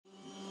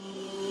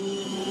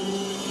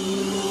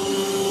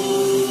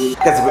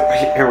Guys,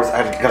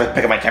 I gotta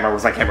pick up my camera.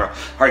 Where's my camera?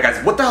 Alright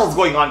guys, what the hell is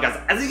going on,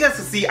 guys? As you guys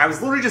can see, I was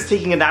literally just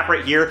taking a nap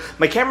right here.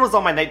 My camera was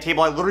on my night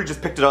table. I literally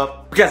just picked it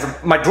up. Guys,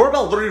 my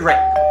doorbell literally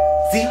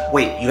See?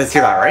 Wait, you guys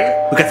hear that,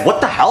 right? Guys, what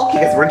the hell? Okay,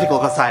 guys, we're gonna take a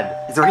look outside.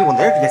 Is there anyone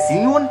there? Have you guys seen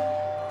anyone?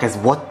 Guys,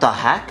 what the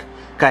heck?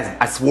 Guys,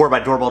 I swore my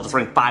doorbell just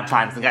rang 5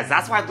 times, and guys,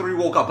 that's why I literally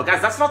woke up. But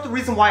guys, that's not the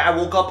reason why I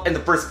woke up in the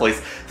first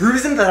place. The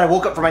reason that I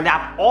woke up from my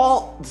nap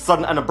all of a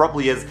sudden and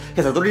abruptly is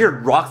because I literally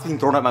heard rocks being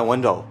thrown at my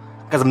window.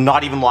 Guys, I'm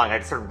not even lying. I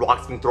just heard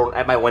rocks being thrown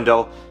at my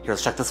window. Here,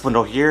 let's check this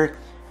window here.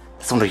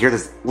 This window here,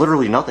 there's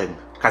literally nothing.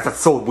 Guys, that's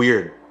so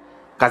weird.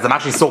 Guys, I'm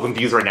actually so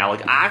confused right now.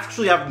 Like, I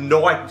actually have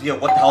no idea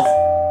what the hell's...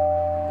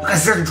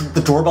 Guys,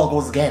 the doorbell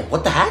goes again.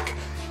 What the heck?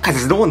 Guys,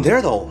 there's no one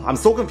there though. I'm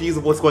so confused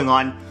with what's going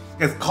on.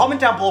 Guys, comment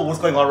down below what's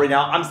going on right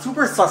now. I'm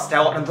super sussed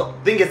out, and the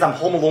thing is, I'm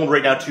home alone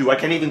right now too. I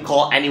can't even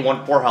call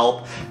anyone for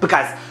help. But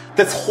guys,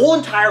 this whole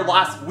entire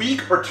last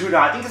week or two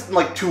now, I think it's been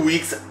like 2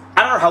 weeks,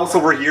 at our house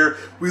over here,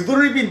 we've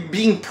literally been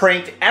being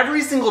pranked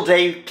every single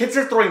day. Kids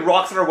are throwing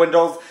rocks at our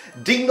windows,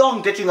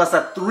 ding-dong ditching us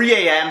at 3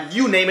 a.m.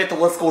 You name it, the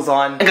list goes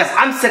on. And guys,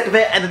 I'm sick of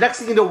it, and the next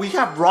thing you know, we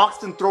have rocks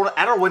being thrown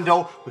at our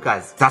window. But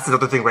guys, that's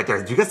another thing right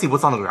there. Do you guys see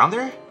what's on the ground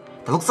there?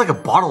 That looks like a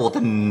bottle with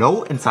a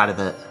note inside of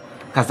it.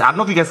 Guys, I don't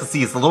know if you guys can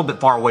see, it's a little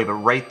bit far away, but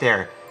right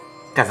there,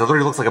 guys, it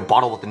literally looks like a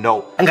bottle with a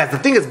note. And guys, the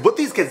thing is, with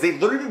these kids,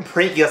 they've literally been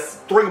pranking us,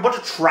 throwing a bunch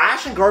of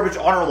trash and garbage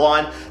on our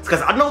lawn. So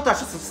guys, I don't know if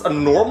that's just a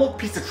normal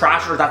piece of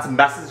trash or that's a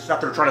message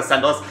that they're trying to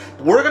send us.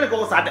 But we're gonna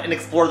go inside and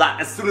explore that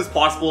as soon as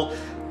possible.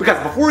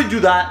 Because before we do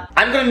that,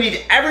 I'm gonna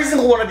need every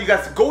single one of you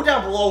guys to go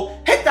down below,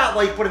 hit that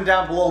like button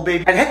down below,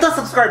 baby, and hit the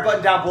subscribe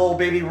button down below,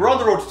 baby. We're on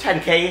the road to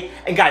 10K.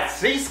 And guys,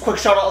 today's quick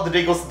shout out of the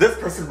day goes to this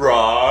person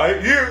right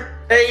here.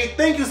 Hey,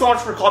 thank you so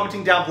much for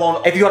commenting down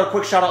below. If you got a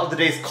quick shout out of the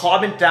day,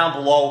 comment down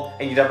below,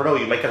 and you never know,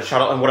 you might get a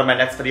shout out in one of my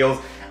next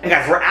videos. And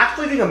guys, we're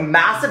actually doing a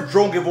massive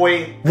drone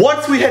giveaway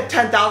once we hit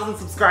 10,000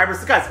 subscribers.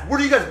 So guys, what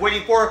are you guys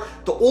waiting for?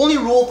 The only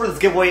rule for this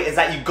giveaway is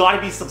that you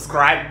gotta be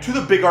subscribed to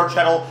the Big Art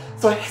channel.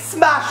 So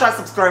smash that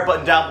subscribe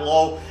button down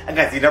below. And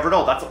guys, you never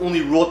know, that's the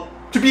only rule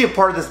to be a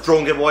part of this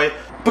drone giveaway.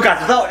 But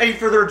guys, without any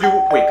further ado,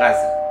 wait guys,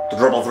 the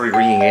doorbell's already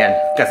ringing again.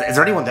 Guys, is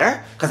there anyone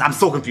there? Guys, I'm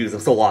so confused,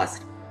 I'm so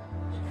lost.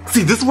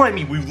 See, this is what I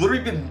mean. We've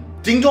literally been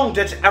ding-dong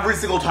ditch every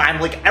single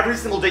time, like every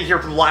single day here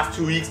for the last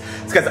 2 weeks.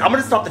 So guys, I'm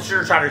gonna stop the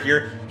chitter chatter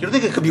here. You don't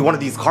think it could be one of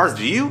these cars,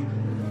 do you?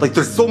 Like,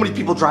 there's so many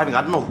people driving.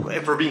 I don't know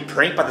if we're being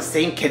pranked by the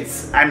same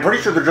kids. I'm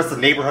pretty sure they're just the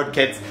neighborhood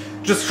kids,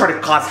 just trying to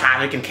cause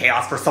havoc and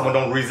chaos for some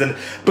unknown reason.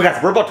 But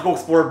guys, we're about to go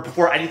explore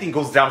before anything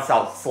goes down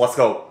south, so let's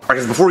go. Alright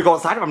guys, before we go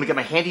outside, I'm gonna get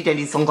my handy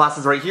dandy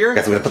sunglasses right here.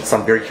 Guys, I'm gonna put this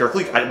on very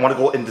carefully. I want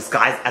to go in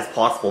disguise as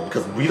possible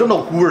because we don't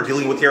know who we're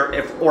dealing with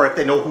here, or if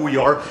they know who we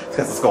are. So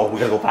guys, let's go. We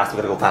gotta go fast, we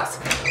gotta go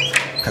fast.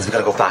 Guys, we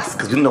gotta go fast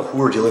because we don't know who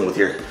we're dealing with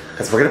here.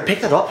 Guys, we're gonna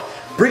pick that up,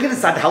 bring it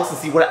inside the house and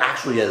see what it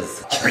actually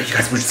is. Alright, you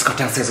guys, we just got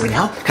downstairs right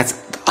now.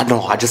 Guys, I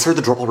don't know, I just heard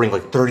the doorbell ring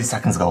like 30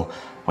 seconds ago.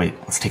 Wait,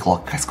 let's take a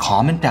look. Guys,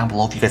 comment down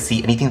below if you guys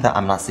see anything that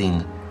I'm not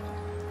seeing.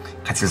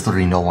 Guys, there's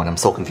literally no one. I'm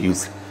so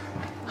confused.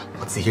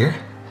 Let's see here.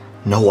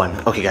 No one.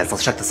 Okay, guys,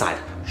 let's check the side.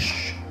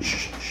 Shh,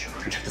 shh, shh. We're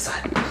gonna check the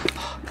side.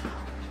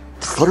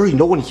 There's literally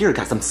no one here,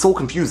 guys. I'm so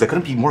confused. I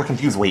couldn't be more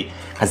confused. Wait,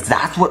 guys,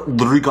 that's what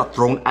literally got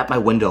thrown at my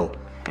window.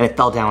 And it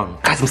fell down.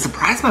 Guys, I'm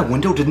surprised my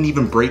window didn't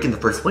even break in the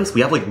first place. We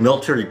have like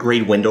military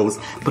grade windows.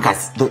 But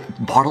guys, the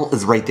bottle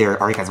is right there.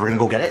 Alright guys, we're gonna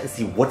go get it and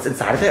see what's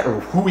inside of it or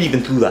who even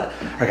threw that.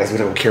 Alright guys, we're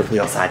gonna go carefully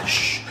outside.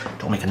 Shh,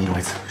 don't make any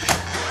noise.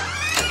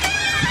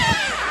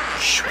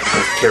 Shh,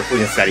 go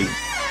carefully and steady.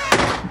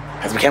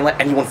 Guys, we can't let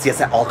anyone see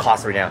us at all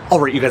costs right now.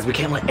 Alright you guys, we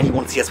can't let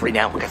anyone see us right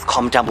now. But guys,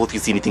 comment down below if you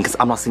see anything because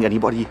I'm not seeing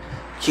anybody.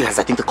 You guys,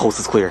 I think the coast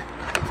is clear.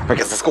 Alright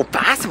guys, let's go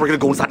fast and we're gonna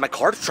go inside my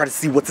car to try to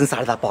see what's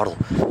inside of that bottle.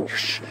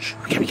 Shh, shh,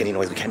 we can't make any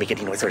noise, we can't make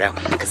any noise right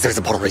now. Because there's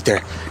a bottle right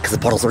there. Because the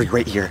bottle's already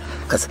right here.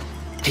 Because,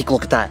 take a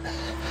look at that.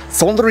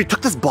 Someone literally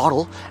took this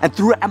bottle and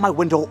threw it at my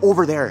window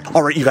over there.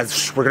 Alright you guys,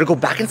 shh, we're gonna go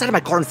back inside of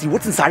my car and see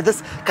what's inside of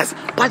this. Guys,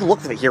 by the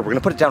looks of it here, we're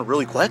gonna put it down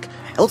really quick.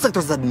 It looks like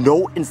there's a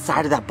note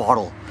inside of that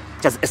bottle.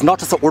 Guys, it's not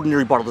just an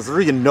ordinary bottle, there's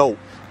literally a note.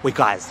 Wait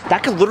guys,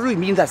 that could literally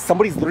mean that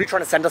somebody's literally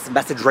trying to send us a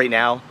message right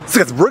now. So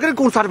guys, we're gonna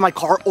go inside of my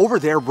car over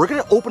there. We're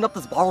gonna open up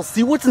this bottle,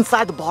 see what's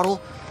inside the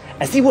bottle,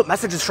 and see what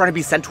message is trying to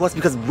be sent to us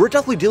because we're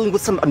definitely dealing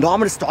with some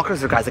anonymous stalkers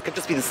here, guys. It could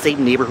just be the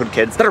same neighborhood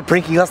kids that are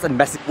pranking us and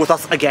messing with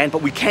us again,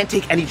 but we can't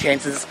take any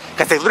chances.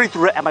 Guys, they literally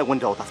threw it at my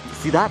window.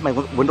 See that? My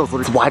window's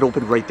literally wide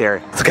open right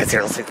there. So guys,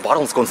 here, let's take the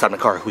bottle. Let's go inside my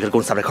car. We gotta go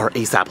inside my car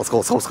ASAP. Let's go,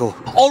 let's go.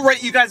 All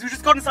right, you guys, we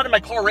just got inside of my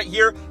car right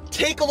here.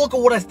 Take a look at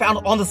what I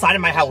found on the side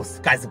of my house.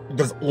 Guys,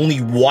 there's only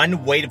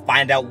one way to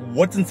find out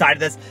what's inside of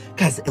this.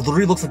 Guys, it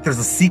literally looks like there's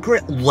a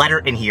secret letter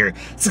in here.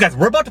 So guys,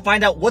 we're about to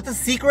find out what the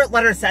secret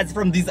letter says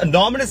from these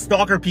anonymous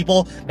stalker people.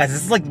 Guys,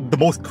 this is like the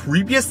most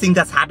creepiest thing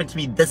that's happened to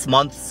me this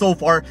month so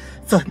far.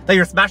 So that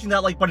you're smashing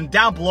that like button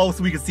down below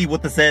so we can see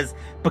what this is.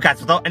 But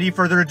guys, without any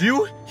further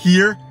ado,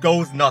 here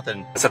goes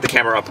nothing. Set the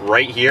camera up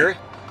right here.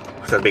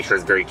 So make sure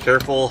it's very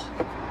careful.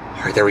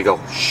 All right, there we go.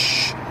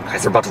 Shh.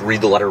 Guys, we're about to read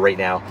the letter right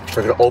now.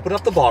 We're gonna open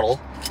up the bottle,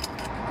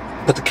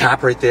 put the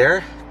cap right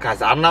there.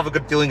 Guys, I don't have a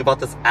good feeling about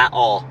this at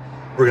all.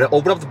 We're gonna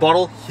open up the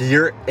bottle.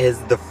 Here is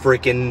the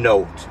freaking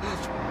note.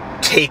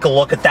 Take a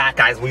look at that,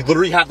 guys. We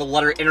literally have the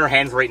letter in our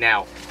hands right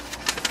now.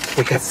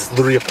 Wait, guys, it's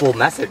literally a full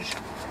message.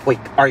 Wait,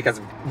 alright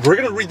guys, we're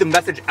gonna read the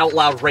message out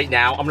loud right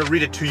now. I'm gonna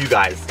read it to you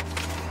guys.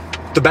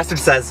 The message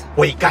says,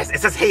 wait guys,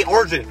 it says, hey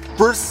Arjun.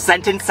 First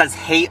sentence says,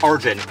 hey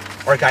Arjun.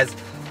 Alright guys,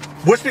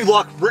 wish me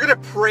luck. We're gonna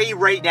pray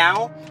right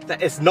now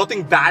that it's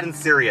nothing bad and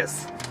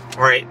serious.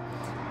 Alright,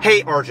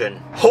 hey Arjun,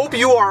 hope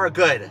you are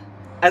good.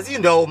 As you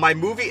know, my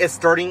movie is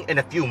starting in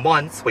a few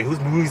months. Wait, whose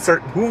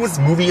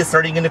movie is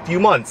starting in a few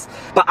months?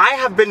 But I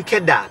have been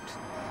kidnapped.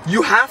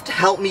 You have to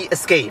help me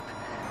escape.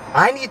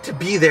 I need to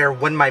be there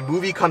when my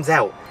movie comes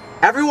out.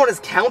 Everyone is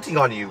counting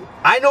on you.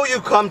 I know you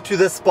come to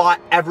this spot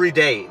every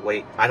day.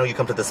 Wait, I know you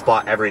come to this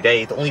spot every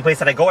day. The only place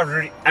that I go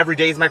every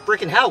day is my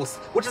freaking house,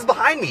 which is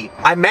behind me.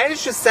 I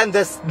managed to send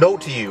this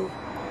note to you.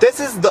 This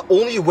is the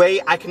only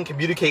way I can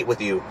communicate with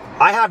you.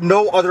 I have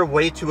no other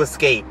way to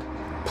escape.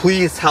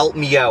 Please help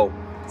me out.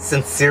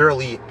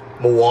 Sincerely,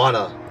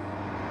 Moana.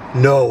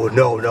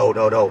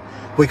 No.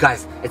 Wait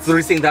guys, it's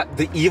literally saying that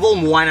the evil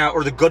Moana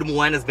or the good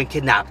Moana has been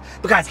kidnapped.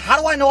 But guys,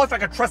 how do I know if I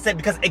can trust it?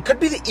 Because it could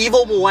be the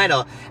evil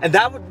Moana, and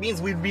that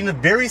means we'd be in a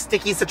very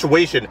sticky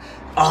situation.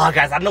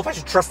 Guys, I don't know if I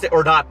should trust it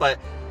or not, but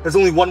there's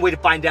only one way to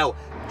find out.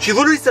 She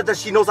literally said that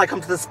she knows I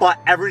come to this spot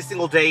every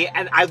single day,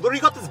 and I literally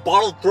got this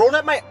bottle thrown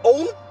at my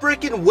own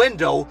freaking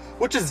window,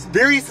 which is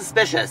very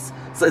suspicious.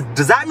 So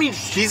does that mean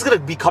she's gonna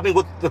be coming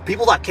with the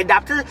people that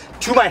kidnapped her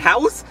to my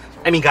house?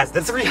 I mean, guys,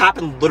 this already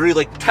happened literally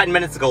like 10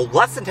 minutes ago,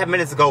 less than 10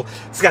 minutes ago.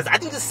 So guys, I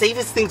think the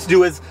safest thing to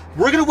do is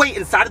we're gonna wait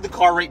inside of the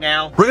car right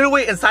now. We're gonna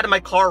wait inside of my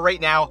car right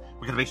now.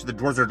 We're gonna make sure the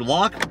doors are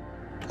locked.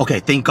 Okay,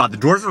 thank God the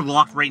doors are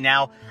locked right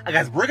now. And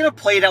guys, we're gonna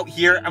play it out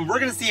here and we're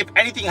gonna see if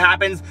anything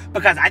happens,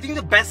 because I think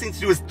the best thing to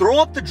do is throw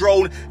up the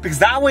drone, because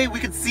that way we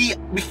can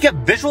get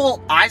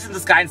visual eyes in the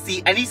sky and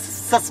see any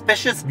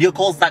suspicious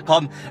vehicles that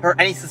come or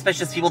any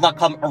suspicious people that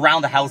come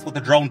around the house with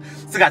the drone.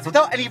 So guys,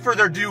 without any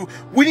further ado,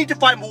 we need to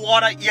find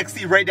Moana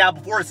EXE right now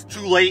before it's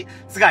too late.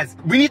 So guys,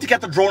 we need to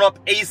get the drone up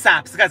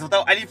ASAP. So guys,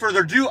 without any further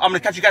ado, I'm gonna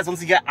catch you guys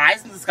once you get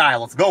eyes in the sky.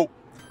 Let's go.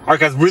 Alright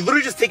guys, we're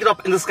literally just taking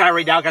up in the sky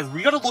right now, guys.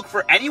 We gotta look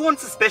for anyone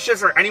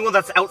suspicious or anyone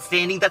that's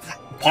outstanding, that's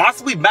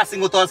possibly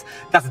messing with us,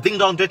 that's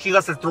ding-dong ditching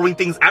us, that's throwing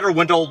things at our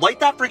window, like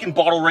that freaking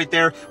bottle right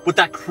there with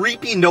that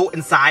creepy note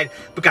inside.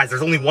 But guys,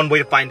 there's only one way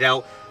to find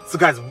out. So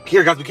guys,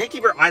 here guys, we can't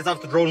keep our eyes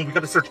off the drone. We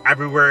gotta search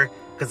everywhere,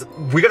 because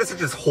we gotta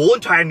search this whole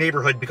entire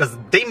neighborhood, because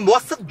they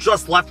must have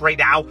just left right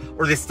now,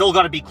 or they still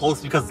gotta be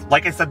close, because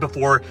like I said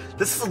before,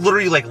 this is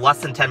literally like less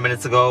than 10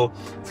 minutes ago.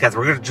 So guys,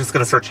 we're just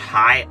gonna search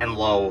high and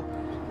low.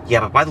 Yeah,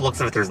 but by the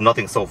looks of it, there's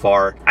nothing so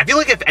far. I feel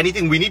like if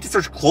anything, we need to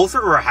search closer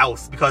to our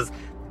house, because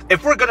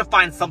if we're gonna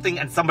find something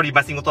and somebody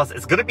messing with us,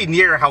 it's gonna be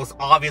near our house,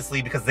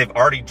 obviously, because they've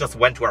already just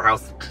went to our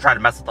house to try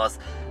to mess with us.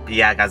 But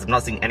yeah, guys, I'm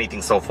not seeing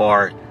anything so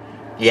far.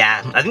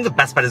 Yeah, I think the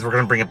best bet is we're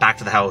gonna bring it back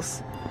to the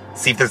house.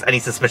 See if there's any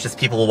suspicious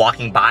people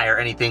walking by or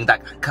anything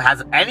that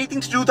has anything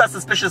to do with that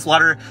suspicious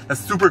letter. That's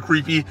super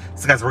creepy.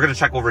 So guys, we're gonna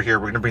check over here.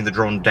 We're gonna bring the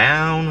drone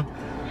down.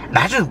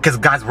 Imagine, because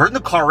guys, we're in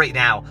the car right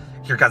now.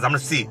 Here guys, I'm gonna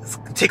see.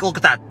 Take a look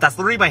at that. That's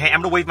literally my hand.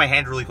 I'm gonna wave my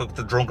hand really quick with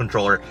the drone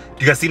controller. Do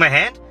you guys see my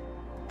hand?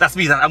 That's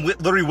me. I'm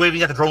literally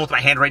waving at the drone with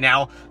my hand right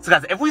now. So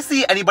guys, if we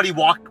see anybody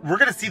walk, we're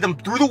gonna see them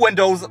through the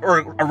windows or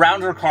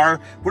around our car,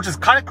 which is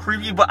kind of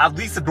creepy, but at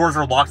least the doors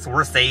are locked, so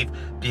we're safe.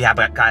 But yeah,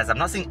 but guys, I'm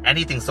not seeing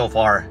anything so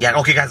far. Yeah,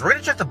 okay guys, we're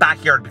gonna check the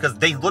backyard, because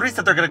they literally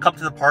said they're gonna come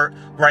to the part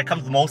where I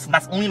come the most, and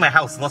that's only my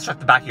house. So let's check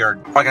the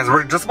backyard. All right guys,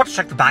 we're just about to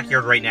check the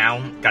backyard right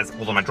now. Guys,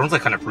 hold on, my drone's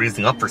like kind of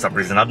freezing up for some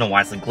reason. I don't know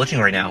why it's like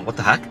glitching right now. What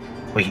the heck?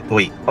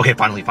 Wait. Okay,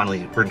 finally.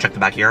 We're gonna check the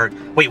backyard.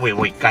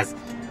 Wait, guys.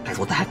 Guys,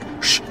 what the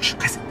heck? Shh,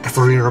 guys. That's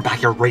literally in our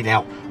backyard right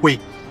now. Wait,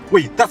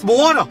 that's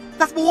Moana!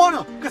 That's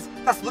Moana! Guys,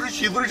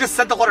 she literally just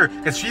sent the letter.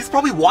 Because she's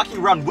probably walking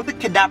around with the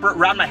kidnapper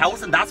around my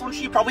house, and that's when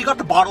she probably got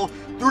the bottle,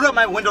 threw it at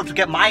my window to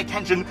get my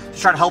attention to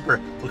try to help her.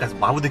 Well, guys,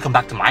 why would they come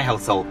back to my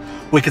house, though?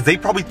 Wait, because they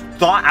probably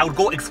thought I would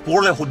go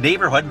explore the whole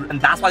neighborhood,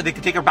 and that's why they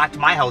could take her back to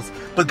my house.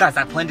 But guys,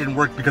 that plan didn't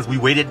work, because we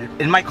waited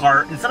in my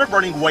car, instead of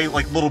running away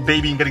like little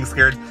baby and getting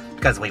scared.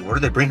 Guys, wait, where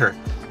did they bring her?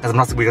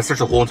 Guys, we gotta search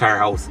the whole entire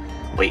house.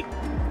 Wait,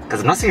 guys,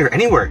 I'm not seeing her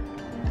anywhere.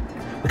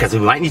 Because we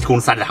might need to go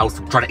inside the house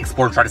to try to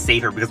explore and try to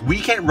save her, because we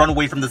can't run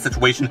away from this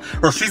situation,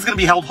 or she's gonna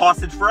be held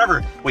hostage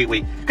forever. Wait,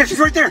 guys, she's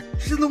right there.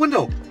 She's in the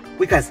window.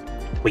 Wait, guys.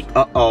 Wait,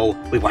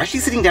 Wait, why is she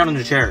sitting down in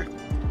the chair?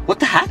 What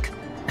the heck?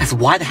 Guys,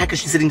 why the heck is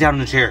she sitting down in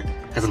the chair?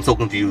 Guys, I'm so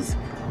confused.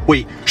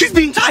 Wait, she's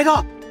being tied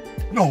up.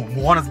 No,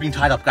 Moana's being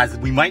tied up, guys.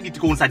 We might need to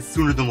go inside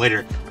sooner than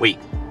later. Wait,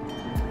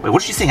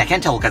 what's she saying? I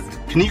can't tell, guys.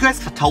 Can you guys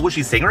tell what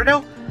she's saying right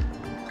now?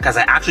 Guys,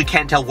 I actually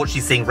can't tell what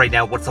she's saying right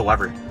now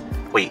whatsoever.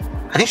 Wait,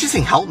 I think she's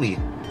saying help me.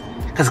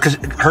 Because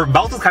her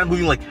mouth is kind of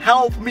moving like,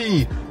 help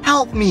me.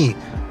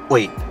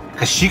 Wait,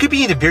 because she could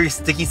be in a very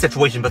sticky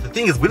situation, but the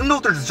thing is, we don't know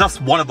if there's just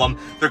one of them.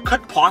 There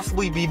could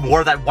possibly be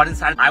more that one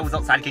inside. I was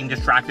outside getting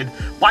distracted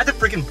by the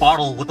freaking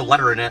bottle with the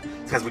letter in it.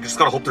 Guys, we just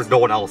gotta hope there's no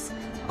one else.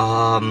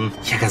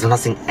 Yeah, guys, I'm not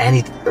seeing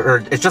anything.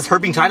 It's just her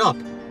being tied up.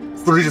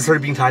 It's literally just her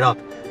being tied up.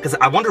 Because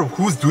I wonder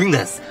who's doing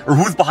this, or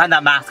who's behind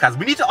that mask, guys.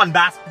 We need to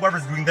unmask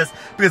whoever's doing this,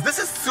 because this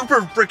is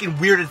super freaking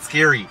weird and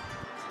scary.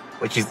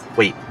 Wait, she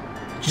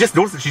just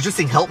noticed it. She's just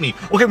saying, help me.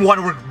 Okay,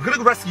 Moana, we're gonna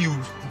go rescue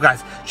you,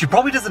 guys. She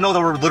probably doesn't know that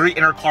we're literally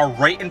in our car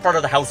right in front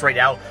of the house right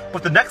now.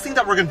 But the next thing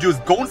that we're gonna do is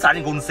go inside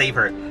and go and save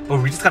her.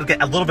 But we just gotta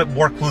get a little bit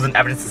more clues and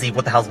evidence to see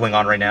what the hell's going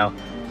on right now.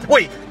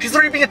 Wait, she's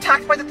literally being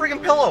attacked by the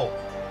freaking pillow.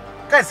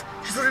 Guys,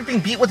 she's literally being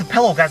beat with a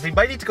pillow, guys. We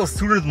might need to go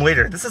sooner than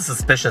later. This is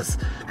suspicious.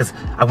 Because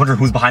I wonder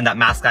who's behind that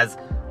mask, guys.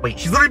 Wait,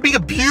 she's literally being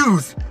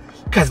abused.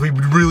 Guys, we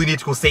really need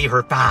to go save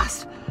her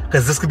fast.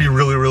 Because this could be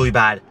really, really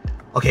bad.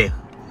 Okay.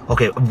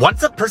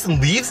 Once a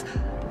person leaves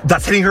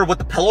that's hitting her with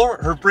the pillow,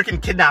 her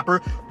freaking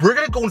kidnapper, we're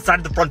gonna go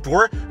inside the front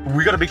door, but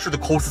we gotta make sure the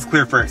coast is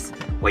clear first.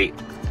 Wait,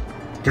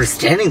 they're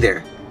standing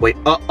there. Wait,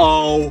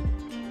 uh-oh.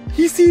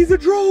 He sees a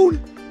drone.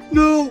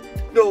 No,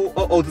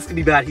 uh-oh, this could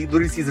be bad. He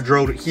literally sees a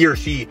drone. He or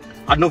she.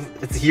 I don't know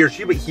if it's he or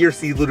she, but he or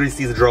she literally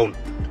sees a drone.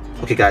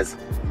 Okay, guys.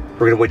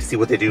 We're gonna wait to see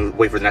what they do.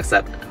 Wait for the next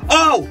step.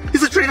 Oh!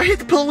 He's like trying to hit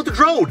the pillow with the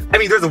drone! I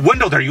mean, there's a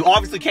window there. You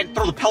obviously can't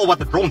throw the pillow at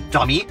the drone,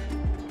 dummy.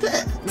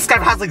 This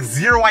guy has like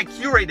 0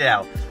 IQ right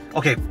now.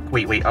 Okay,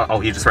 wait. Uh-oh,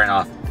 he just ran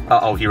off.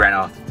 Uh-oh, he ran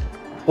off.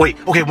 Wait,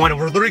 okay, Moana,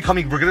 we're literally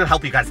coming. We're gonna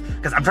help you guys.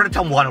 Because I'm trying to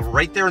tell Moana, we're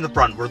right there in the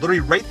front. We're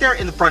literally right there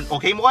in the front.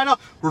 Okay, Moana?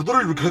 We're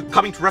literally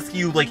coming to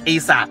rescue you like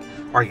ASAP.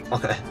 Alright,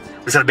 okay.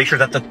 We just gotta make sure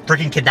that the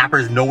freaking kidnapper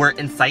is nowhere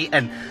in sight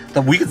and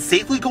that we can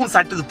safely go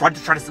inside to the front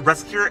to try to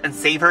rescue her and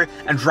save her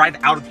and drive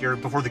out of here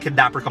before the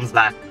kidnapper comes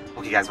back.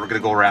 Okay, guys, we're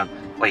gonna go around.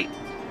 Wait,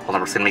 hold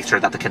on, we're just gonna make sure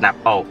that the kidnapper...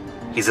 Oh,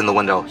 he's in the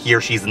window. He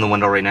or she's in the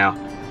window right now.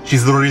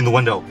 She's literally in the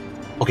window.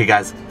 Okay,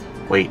 guys.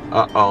 Wait,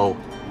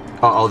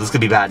 uh-oh, this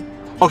could be bad.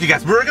 Okay,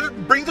 guys, we're gonna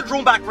bring the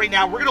drone back right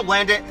now. We're gonna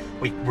land it.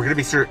 Wait, we're gonna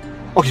be sure...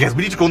 Okay, guys,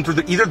 we need to go in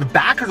through either the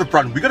back or the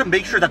front. We gotta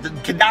make sure that the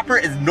kidnapper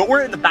is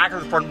nowhere in the back or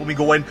the front when we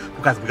go in.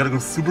 But guys, we gotta go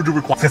super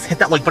duper quick. Guys, hit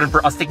that like button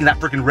for us taking that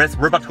freaking risk.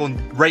 We're about to go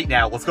in right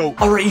now. Let's go.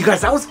 Alright, you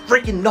guys, that was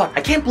freaking nuts.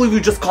 I can't believe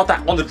we just caught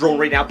that on the drone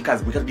right now.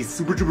 Because we gotta be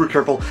super duper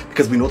careful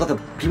because we know that the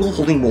people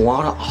holding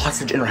Moana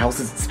hostage in her house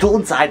is still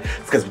inside.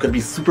 So guys, we gotta be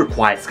super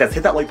quiet. So guys,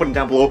 hit that like button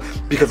down below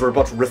because we're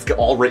about to risk it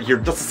all right here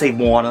just to save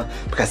Moana.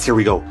 But guys, here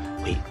we go.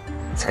 Wait,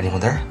 is there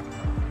anyone there?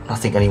 I'm not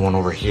seeing anyone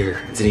over here.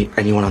 Is there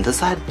anyone on this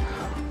side?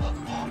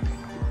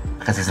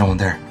 Guys, there's no one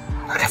there.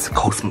 I guess the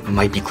coast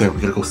might be clear. We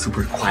gotta go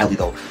super quietly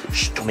though.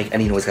 Shh, don't make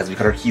any noise, guys. We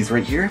got our keys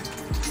right here.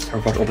 We're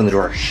about to open the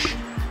door. Shh.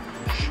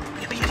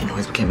 We can't make any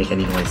noise. We can't make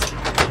any noise.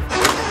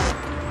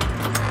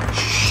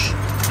 Shh.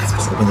 Guys,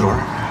 let's open the door.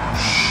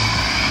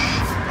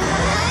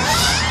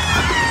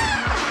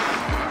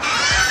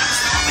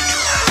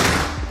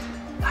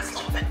 That's a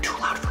little bit too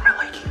loud for my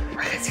liking.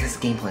 Alright, guys, here's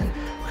the game plan.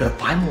 We gotta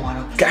find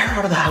Moana, get her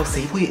out of the house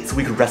safely so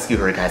we can rescue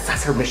her, guys.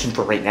 That's our mission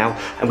for right now.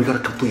 And we gotta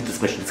complete this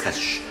mission. Guys,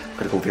 shh.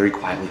 Gotta go very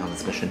quietly on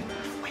this mission.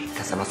 Wait,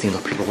 guys, I'm not seeing the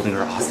people holding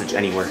her hostage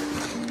anywhere.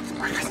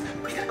 Alright, guys,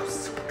 we gotta go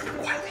super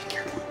duper quietly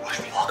here. Watch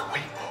me walk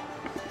away.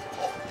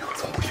 Oh, you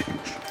guys won't believe it.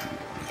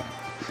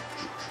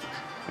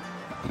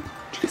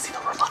 Do you guys see the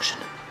reflection?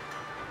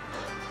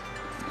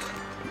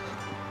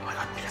 Oh my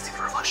god, do you guys see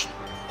the reflection?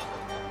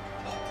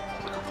 Oh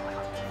my god, oh my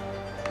god.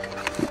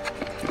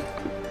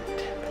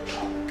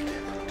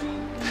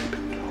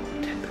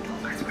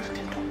 Guys, we're gonna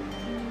tiptoe.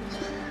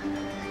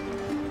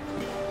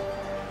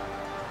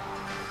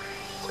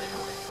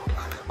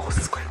 Coast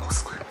is clear, coast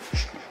is clear.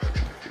 Shh.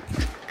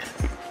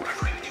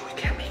 Whatever we do, we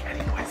can't make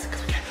any noise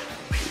because we can't.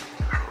 Wait,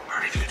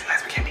 whatever we do,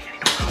 guys, we can't make any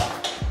noise.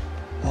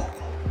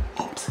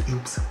 Oh,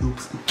 oops.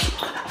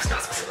 That was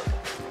not supposed to.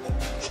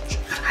 Shh,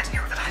 we gotta hide in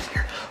here, we gotta hide in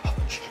here. Oh,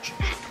 shh.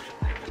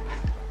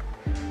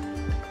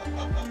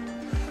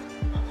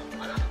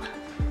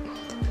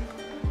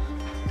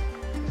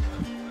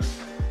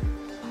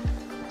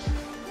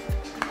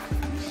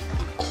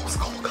 Close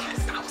call,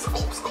 guys. That was a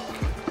close call.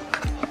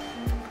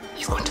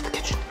 He's going to the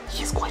kitchen.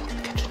 He is going to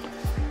the kitchen.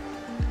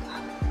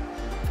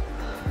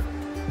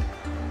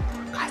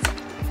 Guys,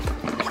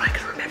 what I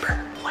can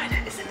remember, Moana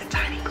is in the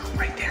dining room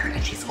right there,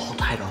 and she's all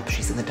tied up.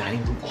 She's in the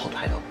dining room all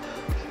tied up.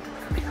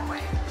 We're gonna be in her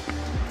way.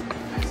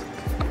 Guys.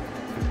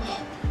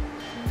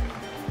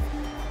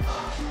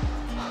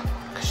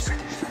 Guys, she's right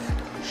there.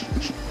 Shh.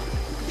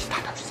 She's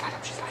tied up. She's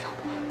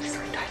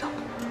already tied up.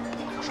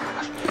 Oh my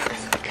gosh.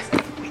 Guys,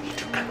 we need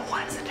to get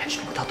Moana's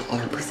attention without the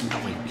other person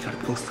knowing. We gotta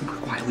go super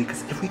quietly,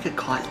 because if we get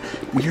caught,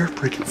 we are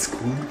freaking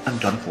screwed. I'm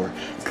done for.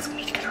 Because we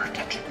need to get her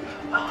attention.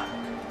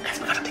 Guys,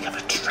 we gotta think of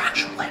a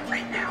distraction plan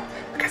right now.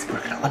 Guys, we're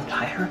gonna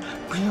untie her,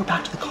 bring her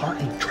back to the car,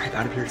 and drive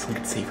out of here so we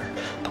can save her.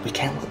 But we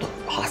can't let the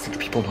hostage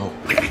people know.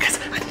 Wait, guys,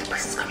 I think the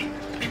person's coming.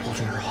 The people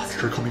holding her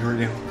hostage are coming right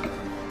now.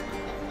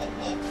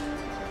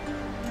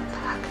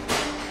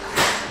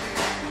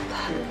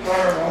 You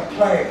better not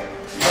play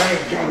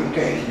dumb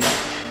games.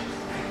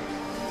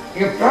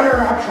 You better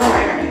not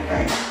try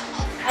anything.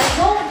 I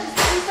won't, just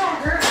please don't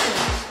hurt me.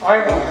 I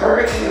will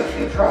hurt you if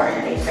you try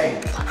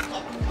anything.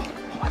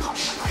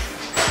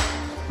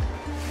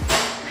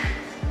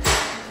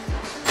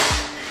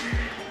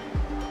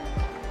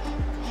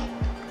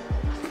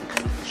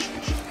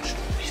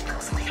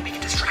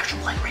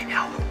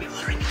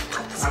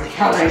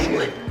 I'm telling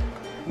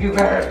you, You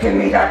better give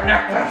me that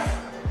necklace.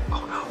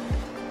 Oh no.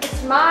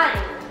 It's mine.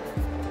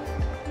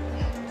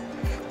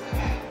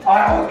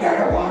 I'll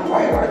get it one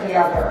way or the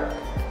other.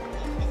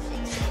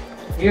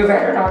 You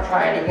better not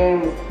try it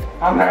again.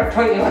 I'm gonna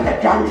put you in the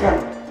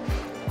dungeon.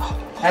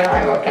 And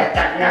I will get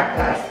that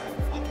necklace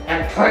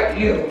and put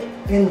you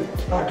in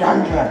the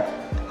dungeon.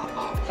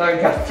 So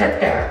you just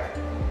sit there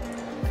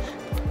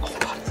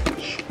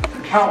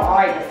until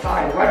I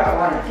decide what I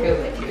want to do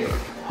with you.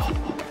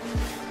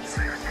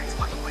 He's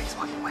walking away, he's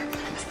walking away.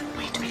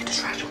 We need to make a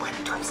distraction. We need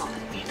to throw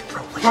something. We need to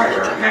throw Put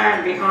your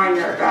hand behind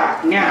your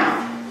back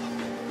now.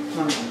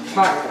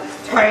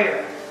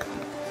 Tighter.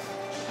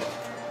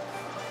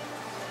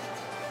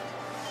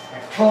 I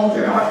told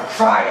you not to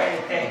try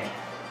anything.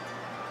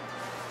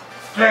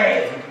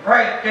 Stay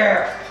right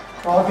there.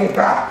 I'll be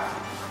back.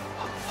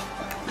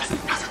 Listen,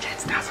 now's our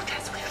chance. Now's our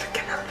chance. We have to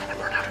get her and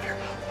run out of here.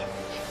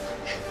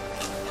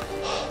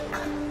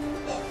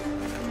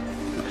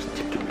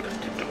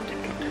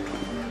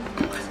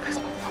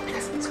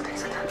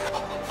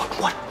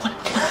 What?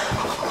 Who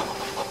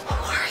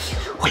are you?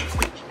 Wait.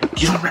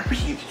 You don't remember?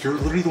 You're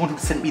literally the one who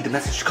sent me the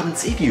message to come and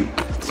save you. I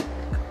don't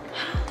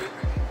remember.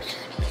 But you're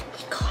gonna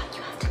get caught.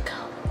 You have to go.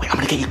 Wait, I'm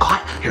gonna get you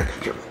caught? Here.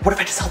 What if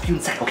I just help you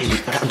inside? Okay, we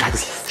gotta untie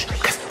this.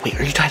 Guys, wait,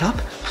 are you tied up?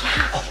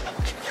 Yeah. Oh,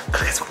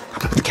 guys, I'm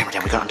gonna put the camera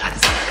down. We gotta untie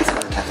this. Guys, we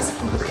gotta untie this. I'm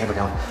gonna put the camera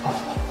down. Oh.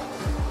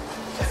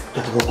 Guys, we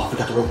got the rope off. We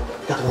got the rope.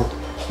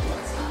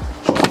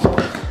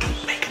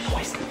 Don't make a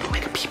noise. Don't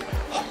make a peep.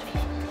 Oh.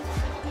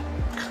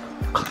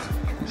 Come.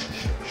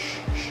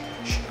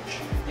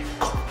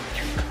 Go.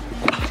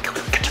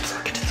 Get to the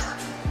door.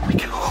 We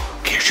gotta go.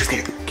 Okay, she's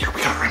getting. We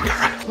gotta run.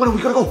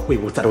 We gotta go. Wait,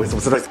 what's that noise?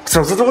 Wait.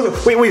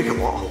 Where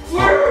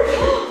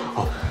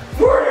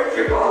did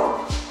you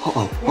go?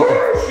 Uh-oh.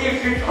 Where is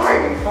she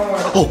hiding from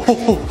us?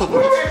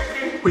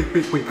 Wait.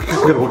 We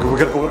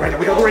gotta go right now.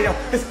 We gotta go right now.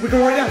 Yes, we gotta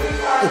go right now.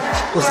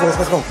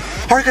 Let's go.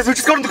 Alright guys, we're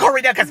just going to the car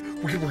right now, guys.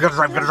 We gotta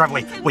drive.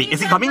 Wait, is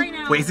he coming?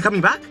 Wait, is he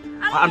coming back?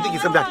 I don't think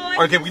he's coming back.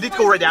 Okay, we need to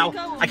go right now.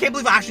 I can't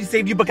believe I actually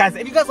saved you, but guys,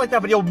 if you guys like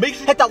that video, make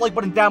sure to hit that like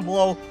button down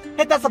below.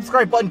 Hit that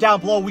subscribe button down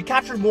below. We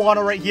captured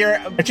Moana right here,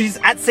 and she's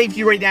at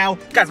safety right now.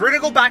 Guys, we're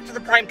gonna go back to the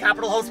Prime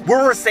Capital House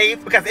where we're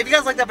safe. Because if you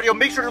guys like that video,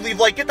 make sure to leave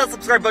a like, hit that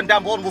subscribe button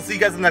down below, and we'll see you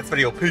guys in the next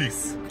video.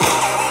 Peace.